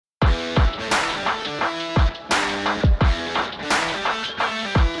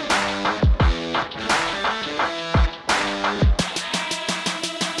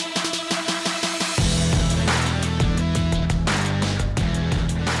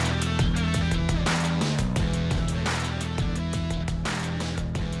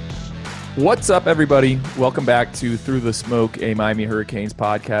What's up, everybody? Welcome back to Through the Smoke, a Miami Hurricanes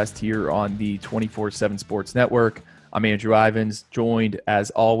podcast here on the 24/7 Sports Network. I'm Andrew Ivins, joined as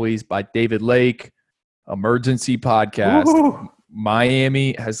always by David Lake. Emergency podcast. Woo-hoo.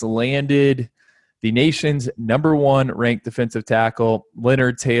 Miami has landed the nation's number one ranked defensive tackle,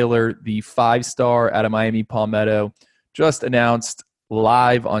 Leonard Taylor, the 5-star out of Miami Palmetto, just announced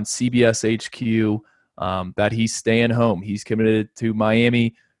live on CBS HQ that he's staying home. He's committed to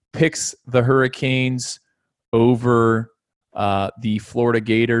Miami. Picks the Hurricanes over the Florida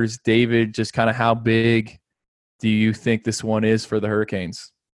Gators. David, just kind of how big do you think this one is for the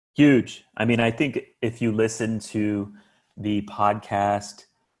Hurricanes? Huge. I mean, I think if you listen to the podcast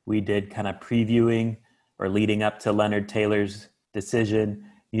we did kind of previewing or leading up to Leonard Taylor's decision,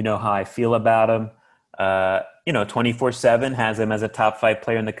 you know how I feel about him. 24/7 has him as a top 5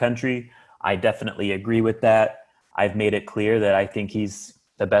 player in the country. I definitely agree with that. I've made it clear that I think he's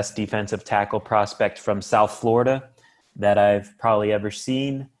the best defensive tackle prospect from South Florida that I've probably ever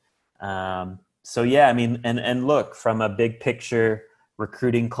seen. And look, from a big picture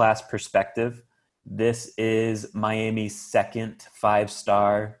recruiting class perspective, this is Miami's second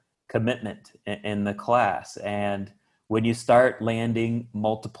 5-star commitment in the class. And when you start landing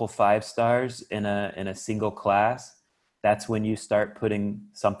multiple 5-stars in a single class, that's when you start putting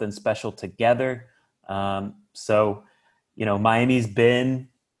something special together. Miami's been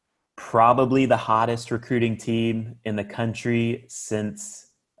probably the hottest recruiting team in the country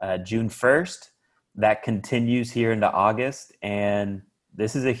since June 1st. That continues here into August, and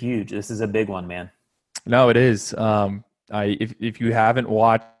this is a big one, man. No, it is. If you haven't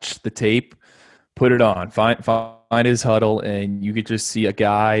watched the tape, put it on. Find his huddle, and you could just see a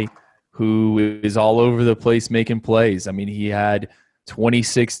guy who is all over the place making plays. I mean, he had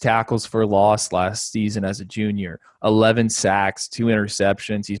 26 tackles for loss last season as a junior, 11 sacks, 2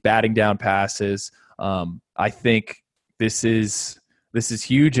 interceptions. He's batting down passes. I think this is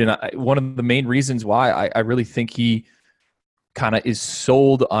huge, and one of the main reasons why I really think he kind of is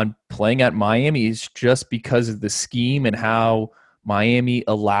sold on playing at Miami is just because of the scheme and how Miami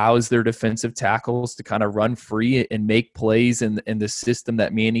allows their defensive tackles to kind of run free and make plays in the system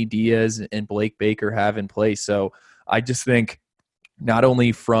that Manny Diaz and Blake Baker have in place. So I just think not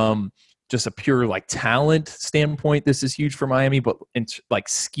only from just a pure talent standpoint, this is huge for Miami, but in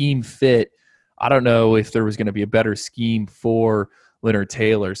scheme fit, I don't know if there was going to be a better scheme for Leonard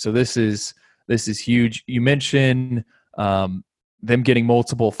Taylor. So this is huge. You mentioned them getting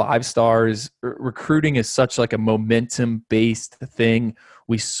multiple 5-stars. Recruiting is such a momentum-based thing.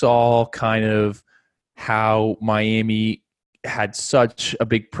 We saw kind of how Miami had such a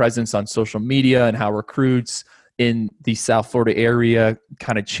big presence on social media and how recruits in the South Florida area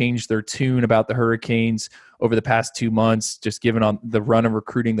kind of changed their tune about the Hurricanes over the past 2 months, just given on the run of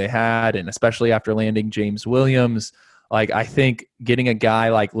recruiting they had, and especially after landing James Williams. I think getting a guy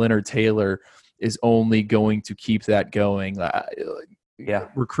like Leonard Taylor is only going to keep that going. Yeah.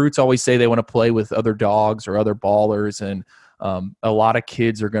 Recruits always say they want to play with other dogs or other ballers, and a lot of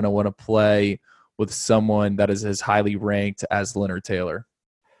kids are going to want to play with someone that is as highly ranked as Leonard Taylor.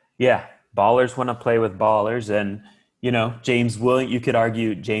 Yeah. Ballers want to play with ballers. And, you could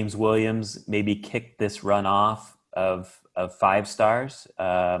argue James Williams maybe kicked this run off of 5-stars.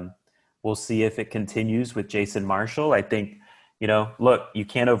 We'll see if it continues with Jason Marshall. I think, look, you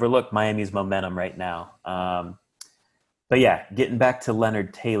can't overlook Miami's momentum right now. But yeah, getting back to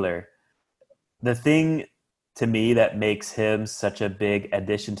Leonard Taylor, the thing to me that makes him such a big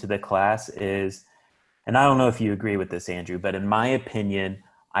addition to the class is, and I don't know if you agree with this, Andrew, but in my opinion,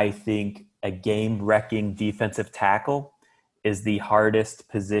 I think a game-wrecking defensive tackle is the hardest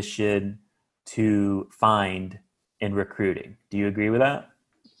position to find in recruiting. Do you agree with that?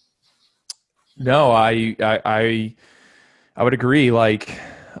 No, I would agree. Think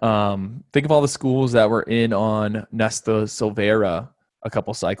of all the schools that were in on Nesta Silvera a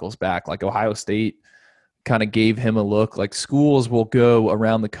couple cycles back. Ohio State kind of gave him a look. Schools will go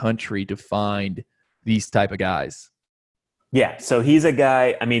around the country to find these type of guys. Yeah, so he's a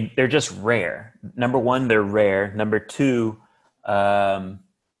guy, I mean, they're just rare. Number one, they're rare. Number two, they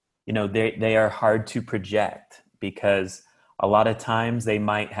are hard to project because a lot of times they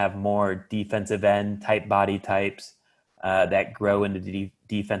might have more defensive end type body types that grow into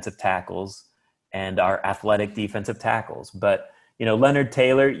defensive tackles and are athletic defensive tackles. But, Leonard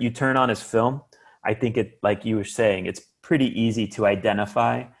Taylor, you turn on his film, I think it, like you were saying, it's pretty easy to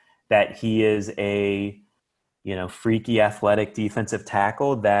identify that he is a freaky athletic defensive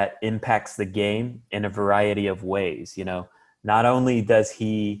tackle that impacts the game in a variety of ways. Not only does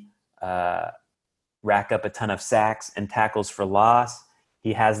he rack up a ton of sacks and tackles for loss,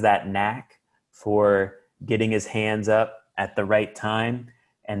 he has that knack for getting his hands up at the right time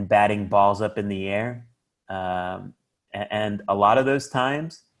and batting balls up in the air. And a lot of those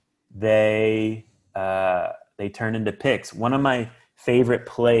times they turn into picks. One of my favorite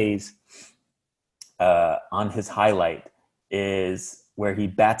plays on his highlight is where he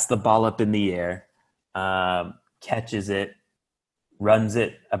bats the ball up in the air, catches it, runs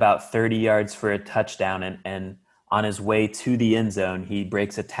it about 30 yards for a touchdown, and on his way to the end zone, he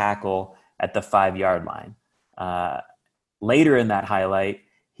breaks a tackle at the 5-yard line. Later in that highlight,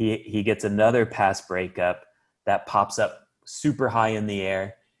 he gets another pass breakup that pops up super high in the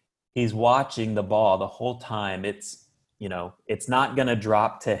air. He's watching the ball the whole time. It's not going to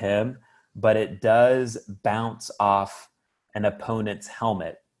drop to him, but it does bounce off an opponent's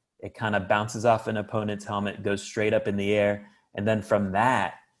helmet. It kind of bounces off an opponent's helmet, goes straight up in the air. And then from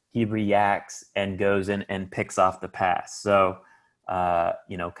that, he reacts and goes in and picks off the pass. So,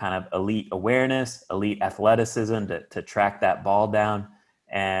 kind of elite awareness, elite athleticism to track that ball down.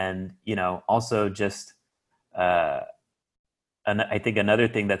 And, also just, and I think another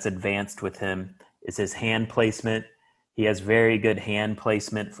thing that's advanced with him is his hand placement. He has very good hand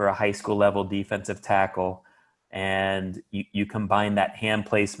placement for a high school level defensive tackle. And you combine that hand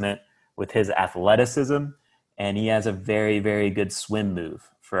placement with his athleticism, and he has a very, very good swim move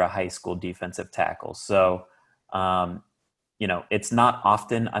for a high school defensive tackle. So, it's not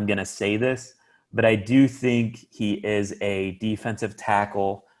often I'm going to say this, but I do think he is a defensive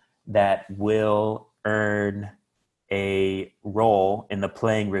tackle that will earn a role in the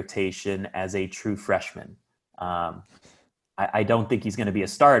playing rotation as a true freshman. I don't think he's going to be a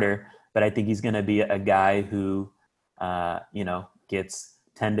starter, but I think he's going to be a guy who, gets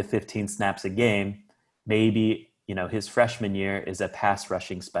 10 to 15 snaps a game. Maybe, his freshman year is a pass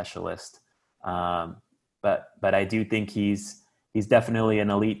rushing specialist. But I do think he's definitely an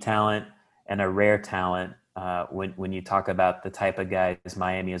elite talent and a rare talent when you talk about the type of guys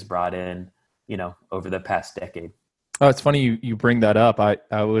Miami has brought in, over the past decade. Oh, it's funny you bring that up.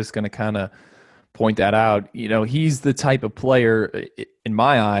 I was going to kind of point that out. He's the type of player, in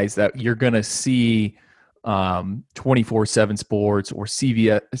my eyes, that you're going to see 24/7 Sports or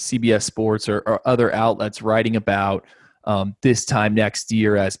CBS Sports or other outlets writing about this time next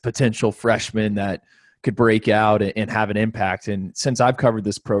year as potential freshmen that could break out and have an impact. And since I've covered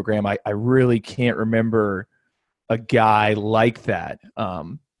this program, I really can't remember a guy like that.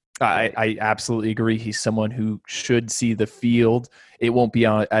 I absolutely agree. He's someone who should see the field. It won't be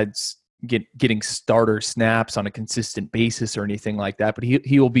on getting starter snaps on a consistent basis or anything like that, but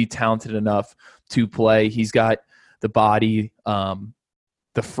he will be talented enough to play. He's got the body,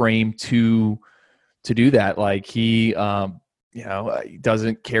 the frame to do that. Like he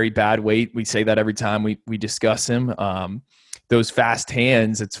doesn't carry bad weight. We say that every time we discuss him. Those fast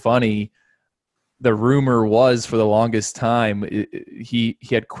hands, it's funny. The rumor was for the longest time he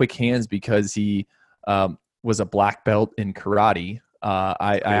had quick hands because he was a black belt in karate.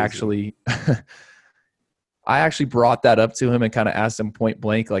 I actually brought that up to him and kind of asked him point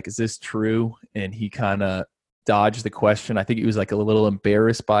blank, like, is this true? And he kind of dodged the question. I think he was like a little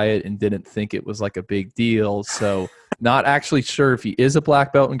embarrassed by it and didn't think it was like a big deal. So not actually sure if he is a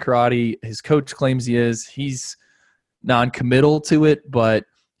black belt in karate. His coach claims he is. He's non-committal to it, but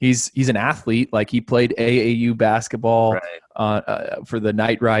he's an athlete. Like he played AAU basketball for the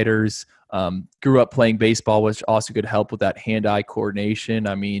Knight Riders. Grew up playing baseball, which also could help with that hand-eye coordination.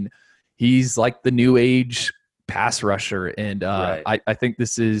 I mean, he's like the new age pass rusher. And I think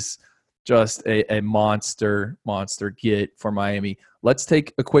this is just a monster get for Miami. Let's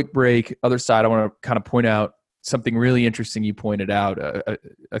take a quick break. Other side, I want to kind of point out something really interesting you pointed out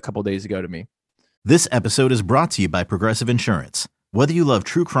a couple days ago to me. This episode is brought to you by Progressive Insurance. Whether you love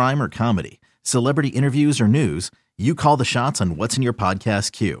true crime or comedy, celebrity interviews or news, you call the shots on what's in your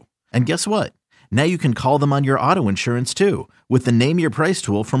podcast queue. And guess what? Now you can call them on your auto insurance too with the Name Your Price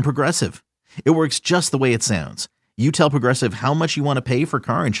tool from Progressive. It works just the way it sounds. You tell Progressive how much you want to pay for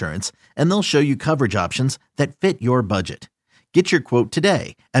car insurance, and they'll show you coverage options that fit your budget. Get your quote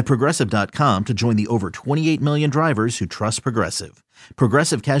today at Progressive.com to join the over 28 million drivers who trust Progressive.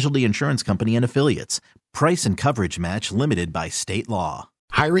 Progressive Casualty Insurance Company and Affiliates. Price and coverage match limited by state law.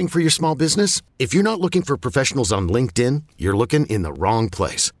 Hiring for your small business? If you're not looking for professionals on LinkedIn, you're looking in the wrong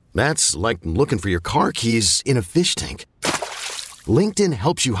place. That's like looking for your car keys in a fish tank. LinkedIn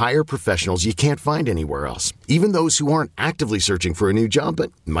helps you hire professionals you can't find anywhere else, even those who aren't actively searching for a new job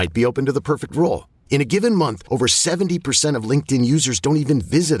but might be open to the perfect role. In a given month, over 70% of LinkedIn users don't even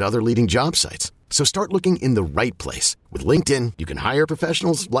visit other leading job sites. So start looking in the right place. With LinkedIn, you can hire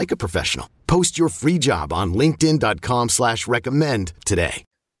professionals like a professional. Post your free job on linkedin.com/recommend today.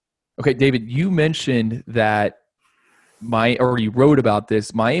 Okay, David, you mentioned that you wrote about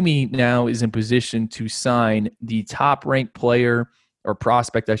this. Miami now is in position to sign the top-ranked player or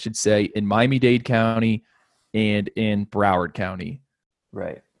prospect, I should say, in Miami-Dade County and in Broward County.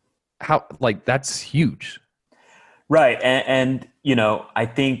 Right. That's huge. Right. And I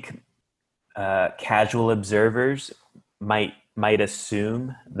think casual observers might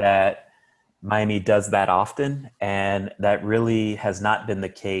assume that Miami does that often, and that really has not been the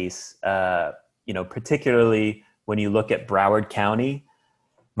case. Particularly when you look at Broward County,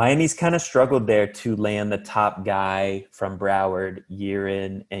 Miami's kind of struggled there to land the top guy from Broward year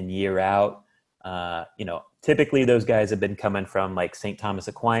in and year out. Typically those guys have been coming from like St. Thomas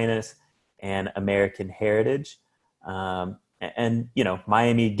Aquinas and American Heritage.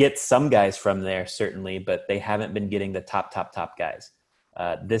 Miami gets some guys from there, certainly, but they haven't been getting the top guys.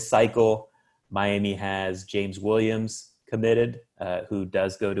 This cycle, Miami has James Williams committed, who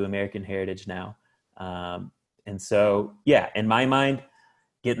does go to American Heritage now. And so, in my mind,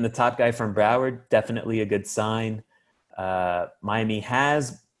 getting the top guy from Broward, definitely a good sign. Miami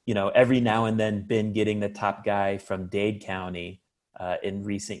has, every now and then been getting the top guy from Dade County in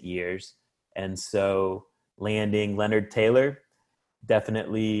recent years. And so landing Leonard Taylor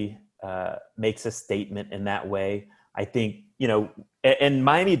definitely makes a statement in that way. I think, and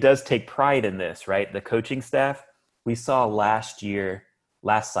Miami does take pride in this, right? The coaching staff, we saw last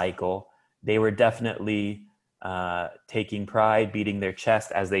cycle, they were definitely taking pride, beating their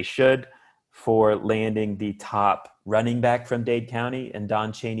chest as they should for landing the top running back from Dade County and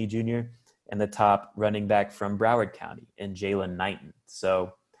Don Chaney Jr. and the top running back from Broward County and Jalen Knighton.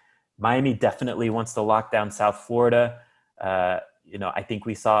 So Miami definitely wants to lock down South Florida. I think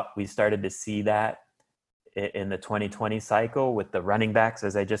we started to see that in the 2020 cycle with the running backs,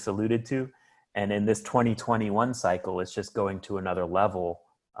 as I just alluded to. And in this 2021 cycle, it's just going to another level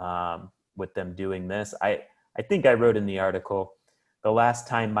with them doing this. I think I wrote in the article, the last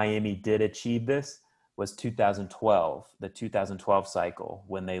time Miami did achieve this was 2012, the 2012 cycle,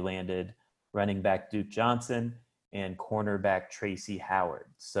 when they landed running back Duke Johnson and cornerback Tracy Howard.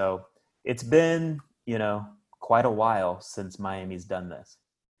 So it's been, quite a while since Miami's done this.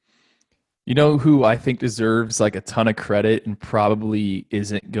 You know who I think deserves like a ton of credit and probably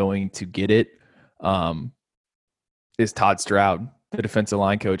isn't going to get it is Todd Stroud, the defensive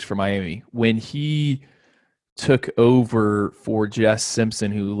line coach for Miami. When he took over for Jess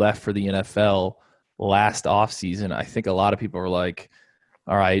Simpson, who left for the NFL last offseason, I think a lot of people were like,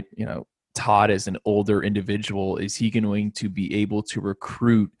 all right, Todd is an older individual. Is he going to be able to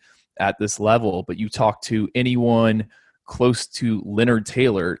recruit at this level? But you talk to anyone close to Leonard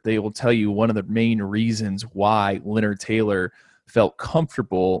Taylor, they will tell you one of the main reasons why Leonard Taylor felt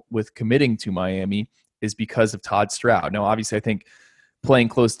comfortable with committing to Miami is because of Todd Stroud. Now, obviously, I think playing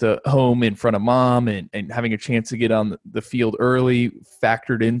close to home in front of mom and having a chance to get on the field early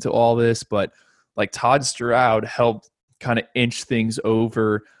factored into all this. But like Todd Stroud helped kind of inch things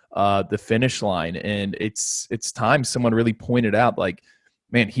over the finish line. And it's time someone really pointed out, like,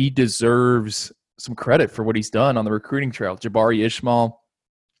 man, he deserves some credit for what he's done on the recruiting trail. Jabari Ishmael,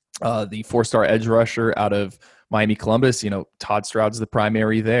 the 4-star edge rusher out of Miami Columbus, Todd Stroud's the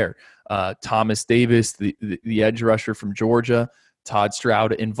primary there. Thomas Davis, the edge rusher from Georgia, Todd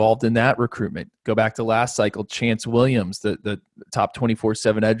Stroud involved in that recruitment. Go back to last cycle, Chance Williams, the top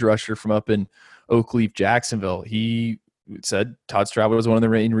 24/7 edge rusher from up in Oakleaf, Jacksonville. He said Todd Stroud was one of the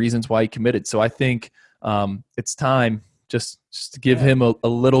main reasons why he committed. So I think it's time just to give him a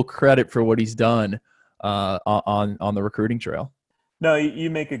little credit for what he's done on the recruiting trail. No,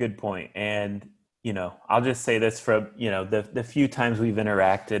 you make a good point. And, I'll just say this from, the few times we've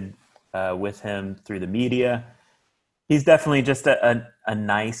interacted with him through the media, he's definitely just a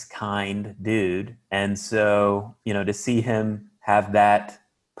nice, kind dude. And so, to see him have that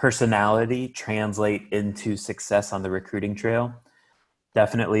personality translate into success on the recruiting trail,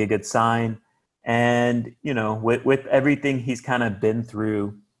 definitely a good sign. And, with everything he's kind of been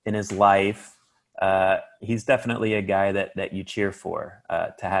through in his life, he's definitely a guy that you cheer for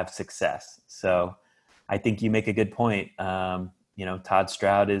to have success. So I think you make a good point. Todd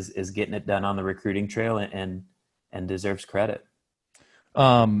Stroud is getting it done on the recruiting trail and deserves credit.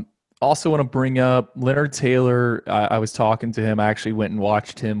 Also want to bring up Leonard Taylor. I was talking to him. I actually went and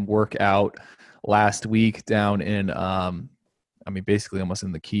watched him work out last week down in basically almost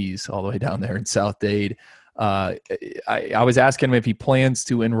in the Keys, all the way down there in South Dade. I was asking him if he plans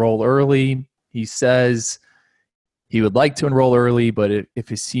to enroll early. He says he would like to enroll early, but if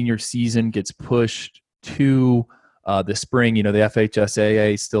his senior season gets pushed to the spring, the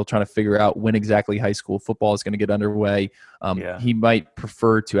FHSAA is still trying to figure out when exactly high school football is going to get underway. He might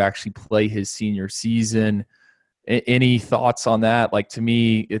prefer to actually play his senior season. Any thoughts on that? Like, to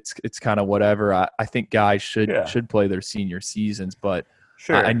me, it's kind of whatever. I think guys should play their senior seasons, but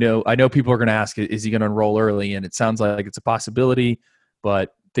sure. I know people are going to ask, is he going to enroll early? And it sounds like it's a possibility,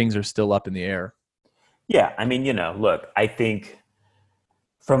 but things are still up in the air. Yeah, I mean, look, I think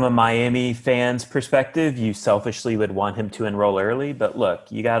from a Miami fan's perspective, you selfishly would want him to enroll early, but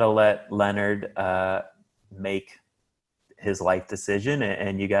look, you got to let Leonard make his life decision,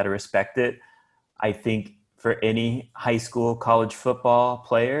 and you got to respect it. I think for any high school college football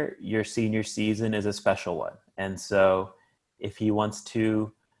player, your senior season is a special one. And so if he wants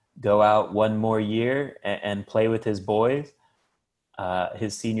to go out one more year and play with his boys,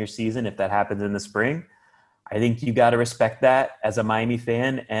 his senior season, if that happens in the spring, I think you got to respect that as a Miami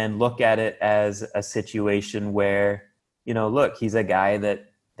fan and look at it as a situation where, look, he's a guy that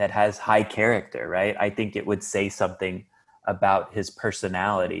has high character, right? I think it would say something about his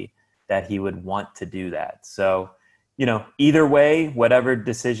personality that he would want to do that. So, either way, whatever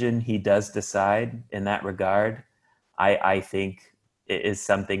decision he does decide in that regard, I think it is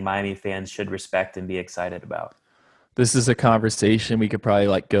something Miami fans should respect and be excited about. This is a conversation we could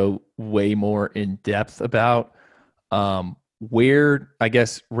probably go way more in depth about. Where, I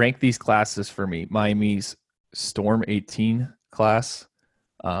guess, rank these classes for me. Miami's Storm 18 class.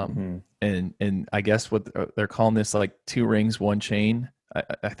 And I guess what they're calling this, 2 rings, 1 chain.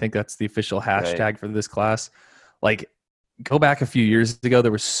 I think that's the official hashtag for this class. Go back a few years ago,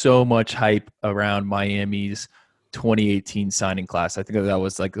 there was so much hype around Miami's 2018 signing class. I think that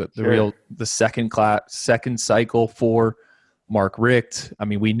was the second cycle for Mark Richt. I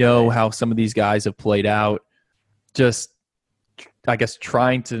mean, we know how some of these guys have played out. Just, I guess,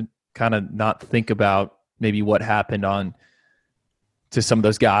 trying to kind of not think about maybe what happened to some of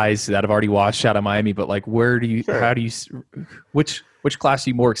those guys that have already washed out of Miami, but which class are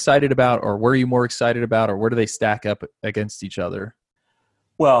you more excited about, or were you more excited about, or where do they stack up against each other?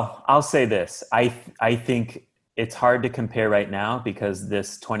 Well, I'll say this. I think it's hard to compare right now because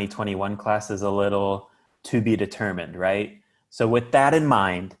this 2021 class is a little to be determined, right? So with that in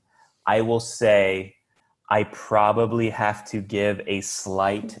mind, I will say I probably have to give a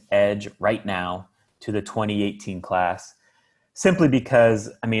slight edge right now to the 2018 class, simply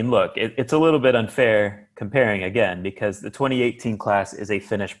because, I mean, look, it's a little bit unfair comparing again, because the 2018 class is a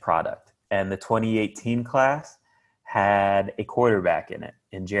finished product, and the 2018 class had a quarterback in it,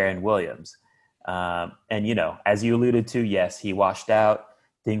 in Jarren Williams. And, as you alluded to, yes, he washed out.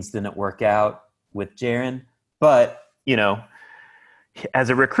 Things didn't work out with Jarren, but, as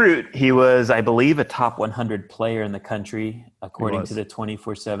a recruit, he was, I believe, a top 100 player in the country, according to the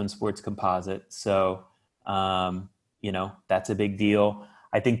 24/7 Sports Composite. So, that's a big deal.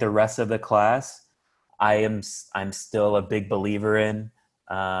 I think the rest of the class, I'm still a big believer in.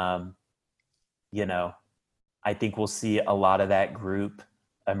 I think we'll see a lot of that group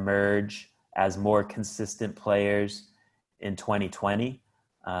emerge as more consistent players in 2020.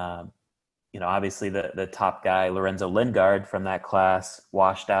 Obviously the top guy, Lorenzo Lingard from that class,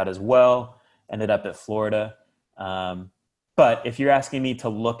 washed out as well, ended up at Florida. But if you're asking me to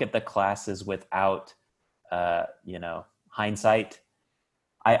look at the classes without, hindsight,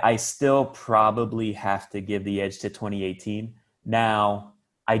 I still probably have to give the edge to 2018. Now,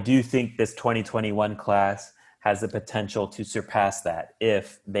 I do think this 2021 class has the potential to surpass that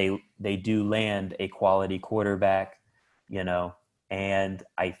if they do land a quality quarterback, and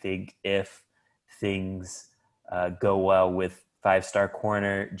I think if things go well with 5-star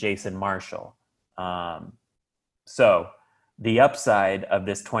corner Jason Marshall. So the upside of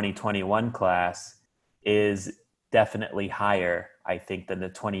this 2021 class is definitely higher, I think, than the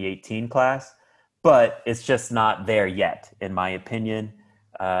 2018 class, but it's just not there yet, in my opinion.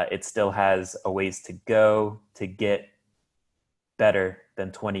 It still has a ways to go to get better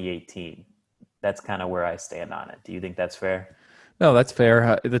than 2018. That's kind of where I stand on it. Do you think that's fair? No, that's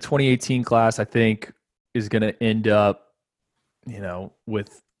fair. The 2018 class, I think, is going to end up,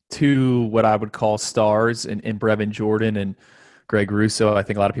 with 2 what I would call stars in Brevin Jordan and Greg Russo. I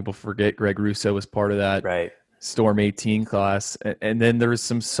think a lot of people forget Greg Russo was part of that Storm 18 class. And then there's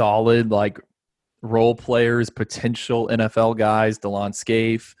some solid, role players, potential NFL guys, DeLon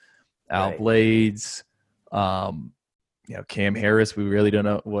Scaife, Al Blades, Cam Harris. We really don't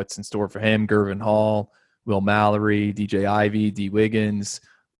know what's in store for him. Gervin Hall, Will Mallory, DJ Ivy, D. Wiggins.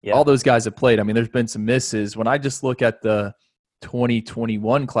 All those guys have played. I mean, there's been some misses. When I just look at the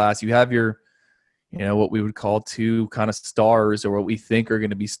 2021 class, you have your what we would call two kind of stars, or what we think are going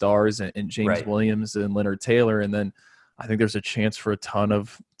to be stars, and James Right. Williams and Leonard Taylor. And then I think there's a chance for a ton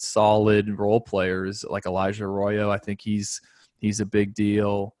of solid role players like Elijah Arroyo. I think he's a big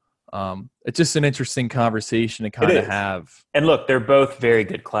deal. It's just an interesting conversation to kind of have. And look, they're both very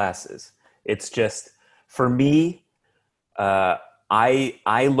good classes. It's just, for me, I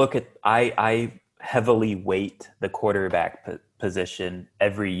heavily weight the quarterback position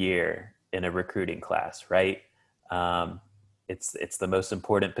every year in a recruiting class, right? It's the most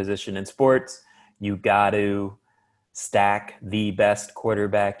important position in sports. You got to stack the best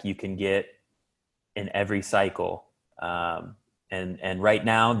quarterback you can get in every cycle. And right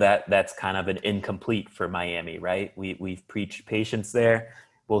now that's kind of an incomplete for Miami, right? We've preached patience there.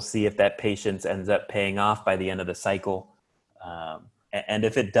 We'll see if that patience ends up paying off by the end of the cycle. And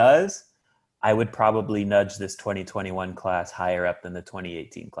if it does, I would probably nudge this 2021 class higher up than the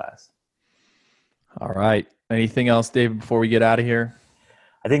 2018 class. All right. Anything else, David, before we get out of here?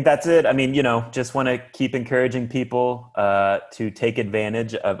 I think that's it. I mean, just want to keep encouraging people to take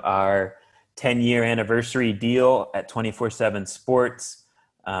advantage of our 10-year anniversary deal at 24/7 Sports.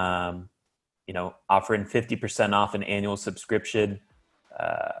 Offering 50% off an annual subscription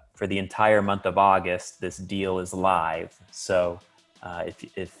for the entire month of August. This deal is live. So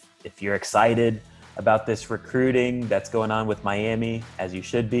if you're excited about this recruiting that's going on with Miami, as you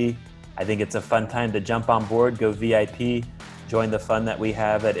should be, I think it's a fun time to jump on board, go VIP, join the fun that we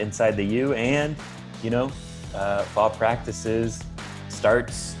have at Inside the U, and fall practices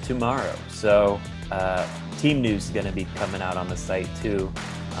starts tomorrow. So team news is going to be coming out on the site too.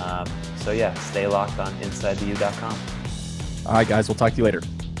 Stay locked on InsideTheU.com. All right, guys, we'll talk to you later.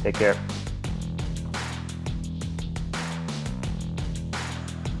 Take care.